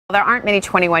There aren't many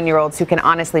 21-year-olds who can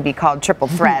honestly be called triple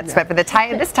threats, but for the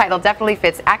this title definitely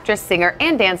fits actress, singer,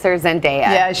 and dancer Zendaya.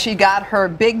 Yeah, she got her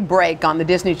big break on the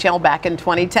Disney Channel back in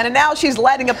 2010, and now she's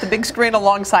lighting up the big screen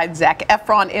alongside Zac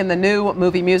Efron in the new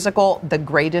movie musical, The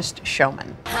Greatest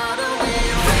Showman.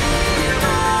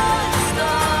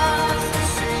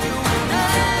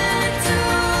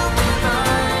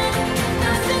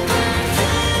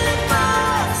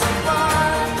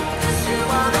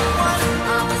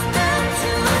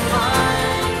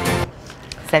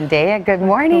 Zendaya, good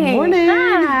morning. Good morning.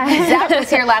 Hi. Zac was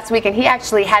here last week, and he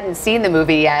actually hadn't seen the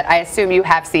movie yet. I assume you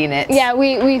have seen it. Yeah,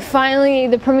 we finally,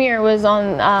 the premiere was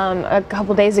on a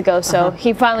couple days ago, so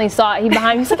he finally saw it. He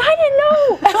behind me, he's like, I didn't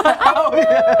know. I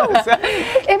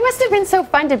didn't know. It must have been so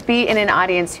fun to be in an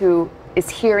audience who is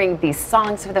hearing these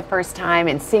songs for the first time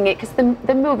and seeing it, because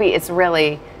the movie is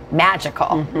really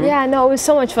magical. Yeah, no, it was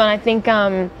so much fun. I think,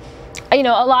 you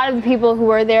know, a lot of the people who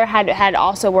were there had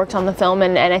also worked on the film,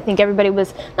 and I think everybody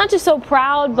was not just so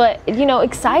proud, but, you know,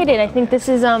 excited. I think this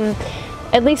is,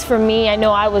 at least for me, I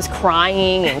know I was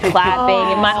crying and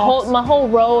clapping, and my whole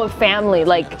row of family,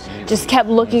 like, just kept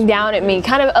looking down at me,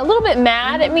 kind of a little bit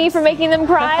mad at me for making them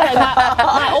cry. Like,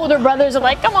 my older brothers are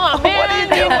like, come on, man. What are you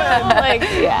doing? Like,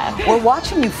 yeah. We're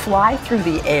watching you fly through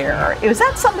the air. Was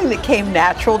that something that came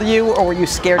natural to you, or were you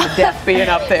scared to death being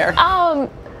up there?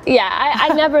 Yeah,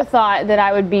 I never thought that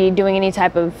I would be doing any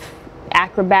type of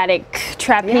acrobatic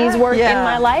trapeze work in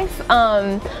my life.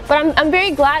 But I'm very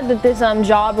glad that this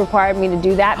job required me to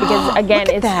do that, because again,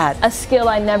 it's a skill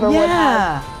I never would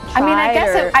have. I mean, I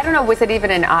guess I don't know, was it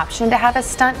even an option to have a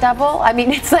stunt double? I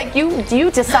mean, it's like you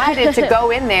decided to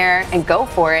go in there and go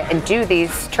for it and do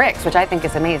these tricks, which I think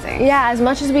is amazing. Yeah, as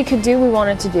much as we could do, we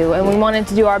wanted to do, and we wanted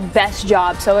to do our best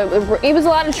job. So it was a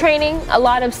lot of training, a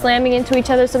lot of slamming into each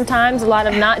other sometimes, a lot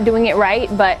of not doing it right,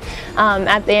 but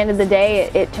at the end of the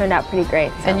day, it turned out pretty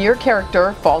great. So. And your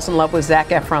character falls in love with Zac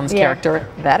Efron's character.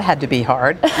 That had to be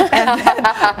hard.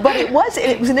 But it was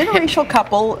an interracial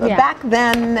couple back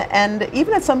then, and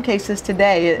even at some cases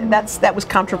today, that was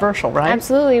controversial, right?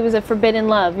 Absolutely, it was a forbidden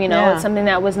love. You know, it's something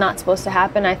that was not supposed to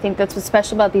happen. I think that's what's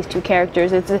special about these two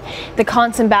characters. It's the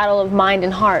constant battle of mind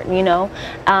and heart. You know,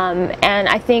 and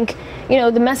I think, you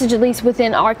know, the message, at least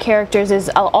within our characters,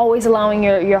 is always allowing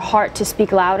your heart to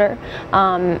speak louder.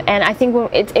 And I think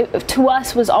it to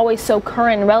us was always so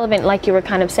current and relevant, like you were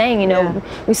kind of saying. You know,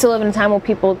 we still live in a time where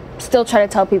people still try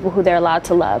to tell people who they're allowed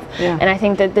to love. And I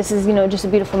think that this is, you know, just a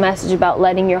beautiful message about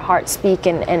letting your heart speak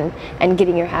and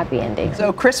getting your happy ending.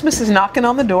 So Christmas is knocking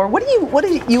on the door. What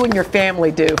do you and your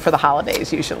family do for the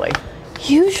holidays usually?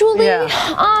 Usually,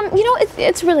 you know,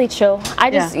 it's really chill.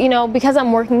 I just, you know, because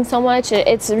I'm working so much,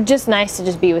 it's just nice to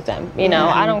just be with them. You know,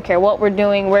 I don't care what we're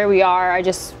doing, where we are. I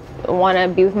just want to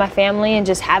be with my family and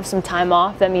just have some time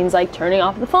off. That means like turning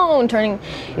off the phone, turning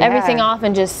everything off,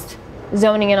 and just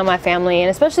zoning in on my family, and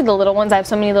especially the little ones. I have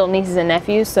so many little nieces and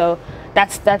nephews, so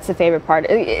that's the favorite part.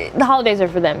 The holidays are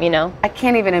for them, you know. I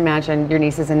can't even imagine your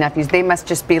nieces and nephews. They must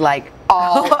just be like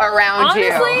all around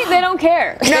you. Honestly, they don't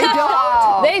care. No. They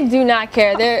don't. They do not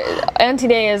care. Auntie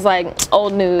Day is like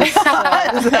old news. So,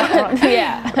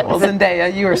 yeah. Well,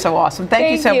 Zendaya, you are so awesome. Thank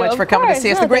you so much for coming to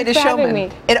see us. The Greatest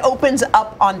Showman. It opens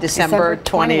up on December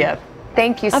 20th.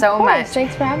 Thank you so much.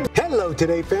 Thanks for having me. Hello,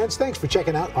 Today fans. Thanks for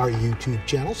checking out our YouTube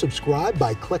channel. Subscribe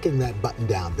by clicking that button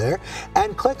down there,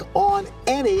 and click on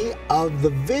any of the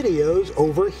videos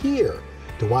over here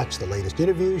to watch the latest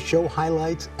interviews, show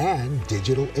highlights, and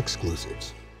digital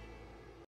exclusives.